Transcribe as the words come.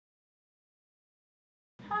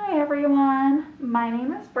everyone, my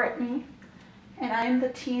name is Brittany and I am the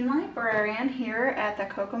teen librarian here at the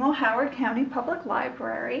Kokomo-Howard County Public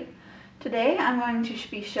Library. Today I'm going to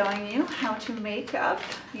be showing you how to make up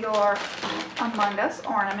your Among Us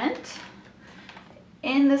ornament.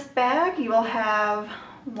 In this bag you will have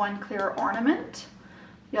one clear ornament,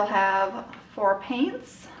 you'll have 4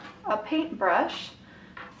 paints, a paintbrush,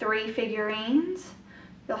 3 figurines,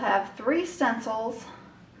 you'll have 3 stencils,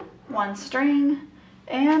 1 string,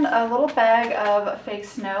 and a little bag of fake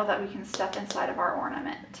snow that we can stuff inside of our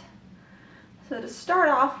ornament. So to start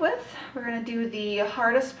off with, we're going to do the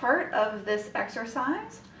hardest part of this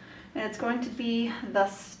exercise, and it's going to be the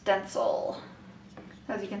stencil.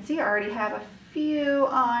 As you can see, I already have a few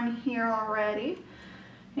on here already.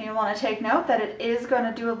 And you want to take note that it is going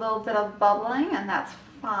to do a little bit of bubbling, and that's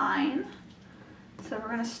fine. So we're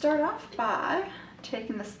going to start off by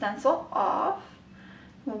taking the stencil off.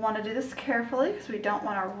 We'll want to do this carefully because we don't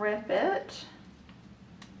want to rip it.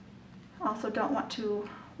 Also don't want to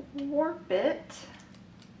warp it.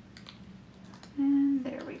 And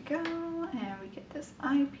there we go. And we get this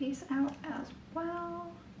eyepiece out as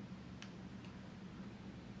well.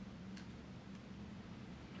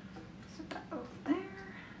 So that over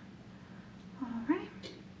there. Alright.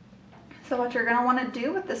 So what you're going to want to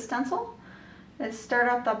do with the stencil is start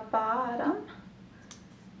at the bottom.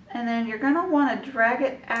 And then you're going to want to drag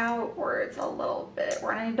it outwards a little bit.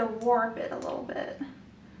 We're going to need to warp it a little bit.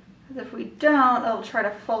 Because if we don't, it'll try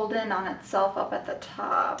to fold in on itself up at the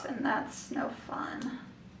top, and that's no fun.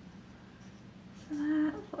 So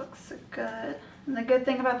that looks good. And the good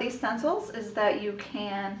thing about these stencils is that you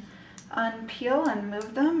can unpeel and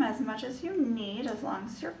move them as much as you need, as long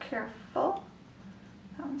as you're careful.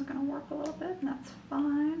 That one's going to warp a little bit, and that's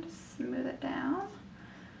fine. Just smooth it down.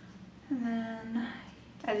 And then,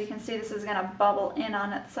 as you can see, this is going to bubble in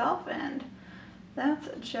on itself, and that's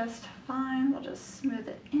just fine. We'll just smooth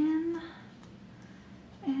it in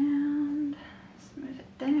and smooth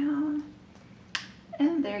it down,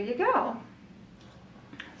 and there you go.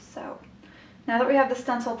 So now that we have the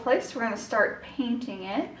stencil placed, we're going to start painting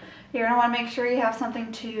it. You're going to want to make sure you have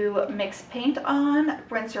something to mix paint on,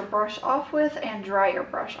 rinse your brush off with, and dry your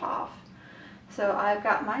brush off. So I've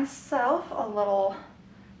got myself a little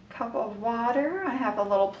cup of water. I have a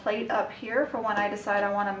little plate up here for when I decide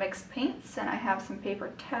I want to mix paints, and I have some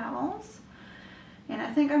paper towels. And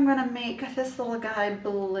I think I'm going to make this little guy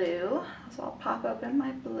blue. So I'll pop open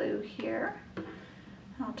my blue here.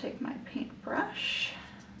 I'll take my paintbrush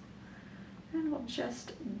and we'll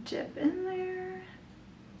just dip in there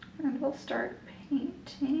and we'll start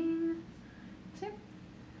painting. See?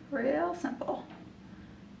 Real simple.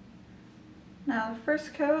 Now the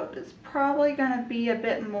first coat is probably going to be a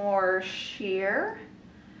bit more sheer,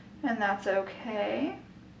 and that's okay.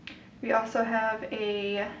 We also have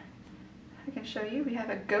I can show you, we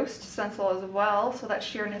have a ghost stencil as well, so that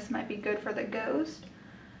sheerness might be good for the ghost.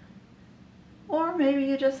 Or maybe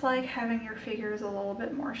you just like having your figures a little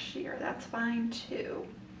bit more sheer, that's fine too.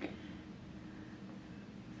 So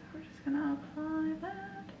we're just going to apply that.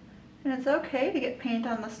 And it's okay to get paint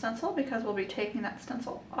on the stencil because we'll be taking that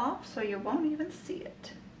stencil off, so you won't even see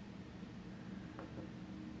it.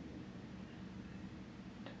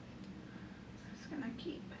 Just gonna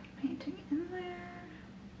keep painting in there.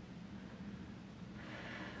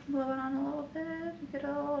 Blow it on a little bit, get it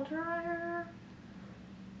a little drier.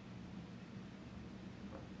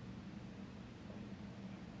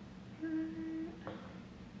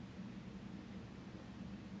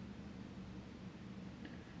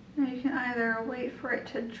 Now you can either wait for it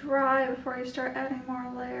to dry before you start adding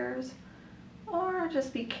more layers, or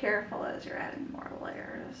just be careful as you're adding more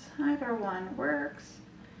layers. Either one works.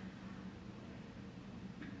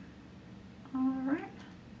 Alright,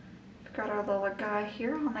 we've got our little guy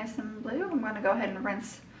here all nice and blue. I'm going to go ahead and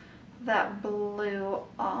rinse that blue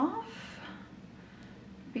off,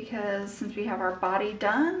 because since we have our body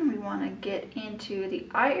done, we want to get into the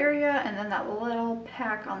eye area and then that little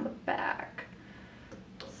pack on the back.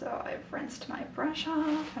 So I've rinsed my brush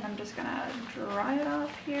off, and I'm just going to dry it off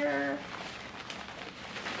here.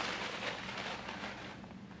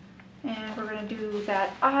 And we're going to do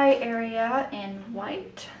that eye area in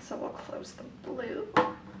white. So we'll close the blue.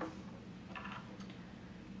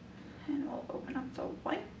 And we'll open up the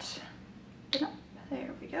white. There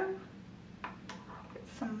we go. Get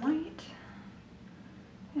some white.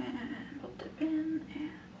 And we'll dip in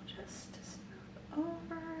and we'll just smooth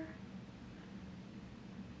over.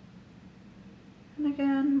 And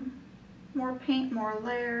again, more paint, more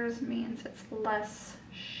layers means it's less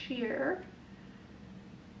sheer.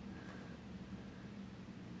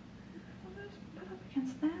 We'll just put up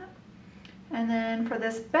against that. And then for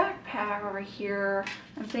this backpack over here,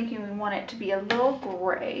 I'm thinking we want it to be a little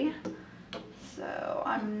gray. So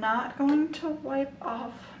I'm not going to wipe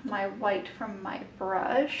off my white from my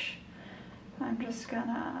brush. I'm just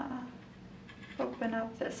gonna open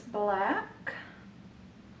up this black.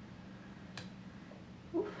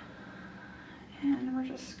 Oof. And we're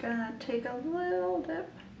just gonna take a little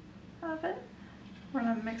dip of it. We're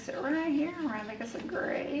gonna mix it right here. We're gonna make us a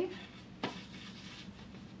gray.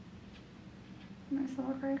 Nice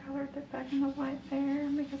little gray color, dip back in the white there,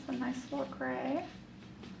 make us a nice little gray.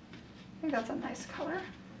 I think that's a nice color.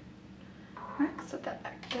 Alright, set that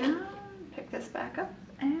back down, pick this back up,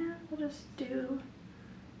 and we'll just do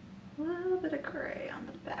a little bit of gray on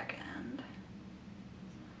the back end.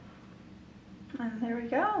 And there we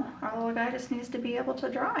go. Our little guy just needs to be able to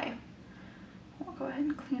dry. We'll go ahead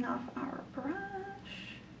and clean off our brush.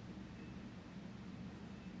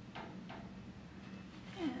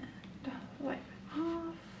 And wipe it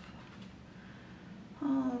off.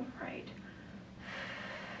 All right.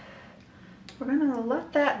 We're going to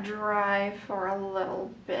let that dry for a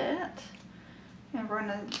little bit. And we're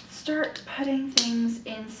going to start putting things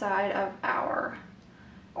inside of our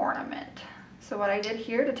ornament. So what I did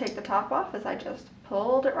here to take the top off is I just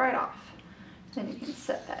pulled it right off. Then you can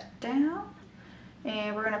set that down.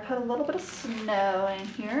 And we're going to put a little bit of snow in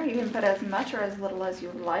here. You can put as much or as little as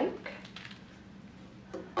you like.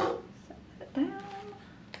 Set that down.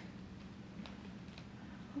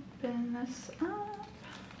 Open this up.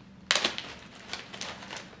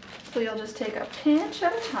 So you'll just take a pinch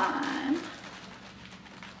at a time.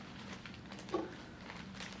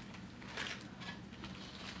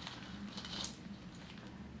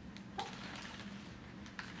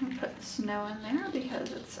 And put snow in there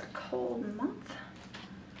because it's a cold month.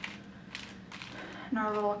 And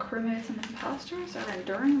our little crewmates and imposters are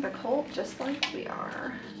enduring the cold just like we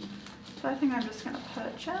are. So I think I'm just going to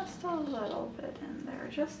put just a little bit in there,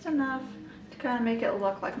 just enough to kind of make it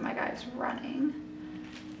look like my guy's running.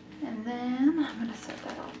 And then I'm going to set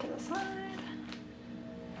that off to the side.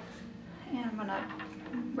 And I'm going to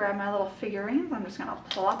grab my little figurines. I'm just going to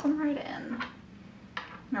plop them right in.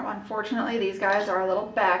 Now, unfortunately, these guys are a little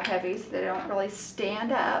back heavy, so they don't really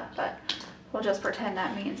stand up, but we'll just pretend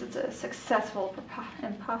that means it's a successful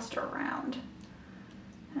imposter round.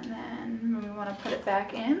 And then when we want to put it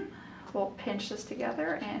back in, we'll pinch this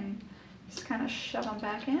together and just kind of shove them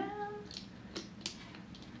back in.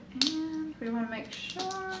 And we want to make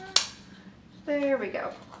sure, there we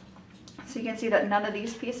go. So you can see that none of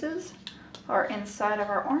these pieces are inside of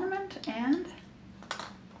our ornament, and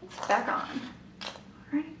it's back on.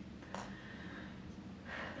 Alright.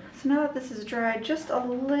 So now that this is dried just a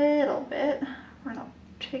little bit, we're going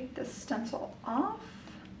to take this stencil off.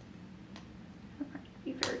 We're going to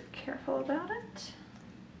be very careful about it.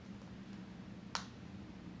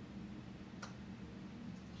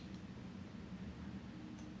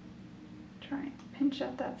 Try and pinch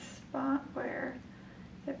at that spot where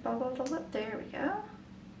it bubbled a lip. There we go.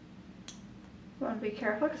 We want to be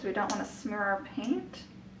careful because we don't want to smear our paint.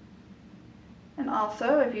 And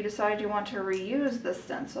also, if you decide you want to reuse the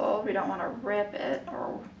stencil, we don't want to rip it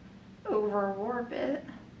or over warp it.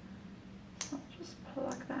 So I'll just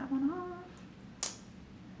pluck that one off.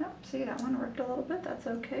 Nope, see, that one ripped a little bit. That's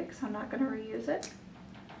okay because I'm not going to reuse it. So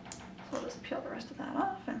we'll just peel the rest of that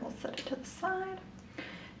off and we'll set it to the side.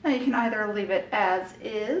 Now you can either leave it as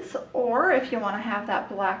is, or if you want to have that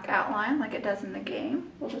black outline like it does in the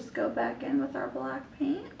game, we'll just go back in with our black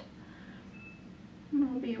paint. And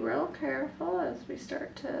we'll be real careful as we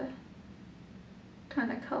start to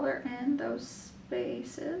kind of color in those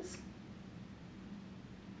spaces.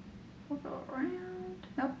 We'll go around.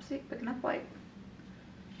 Nope, see, picking up white.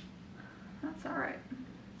 That's alright.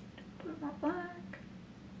 A little more black.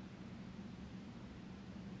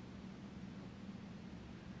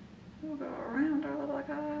 We'll go around our little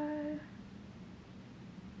guy.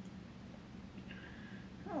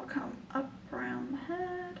 We'll come up around the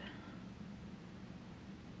head.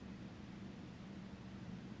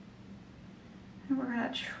 And we're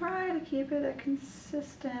going to try to keep it a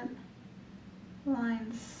consistent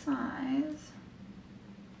line size.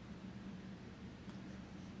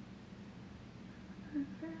 Right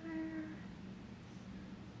there.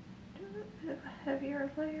 Do a bit of a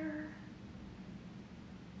heavier layer.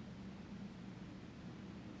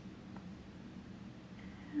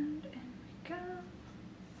 And in we go.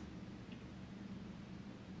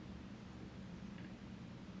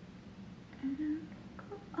 And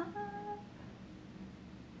go up.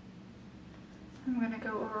 I'm going to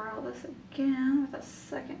go over all this again with a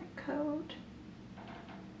second coat.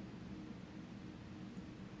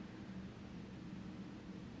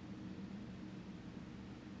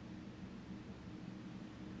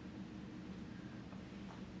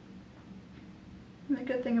 And the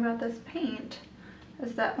good thing about this paint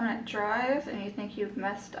is that when it dries and you think you've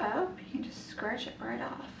messed up, you can just scratch it right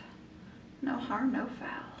off. No harm, no foul.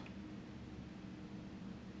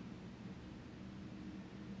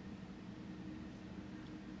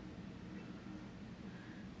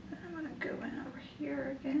 Then I'm going to go in over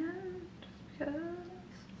here again, just because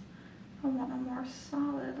I want a more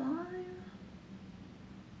solid line.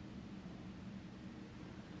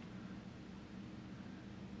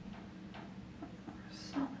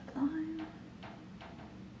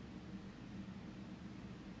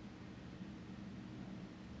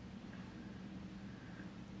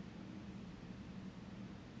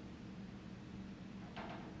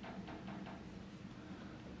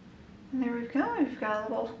 And there we go, we've got a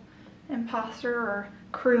little imposter or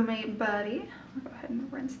crewmate buddy. I'll go ahead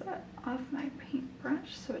and rinse that off my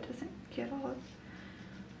paintbrush so it doesn't get all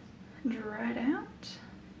dried out.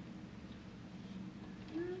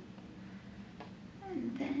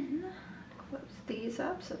 And then close these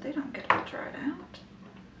up so they don't get all dried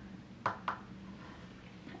out.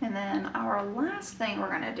 And then our last thing we're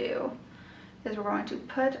going to do is we're going to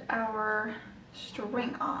put our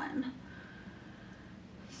string on.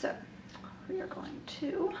 So we are going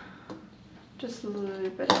to just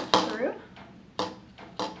loop it up through,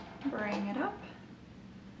 bring it up,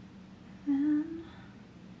 and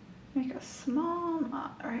make a small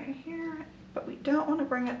knot right here, but we don't want to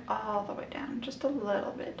bring it all the way down, just a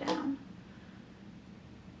little bit down.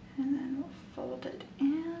 And then we'll fold it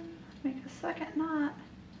in, make a second knot,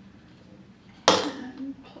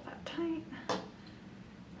 and pull that tight.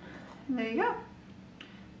 And there you go.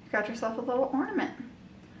 You got yourself a little ornament.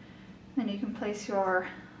 Then you can place your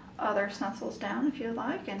other stencils down if you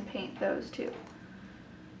like and paint those too.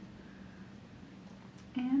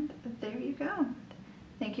 And there you go.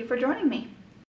 Thank you for joining me.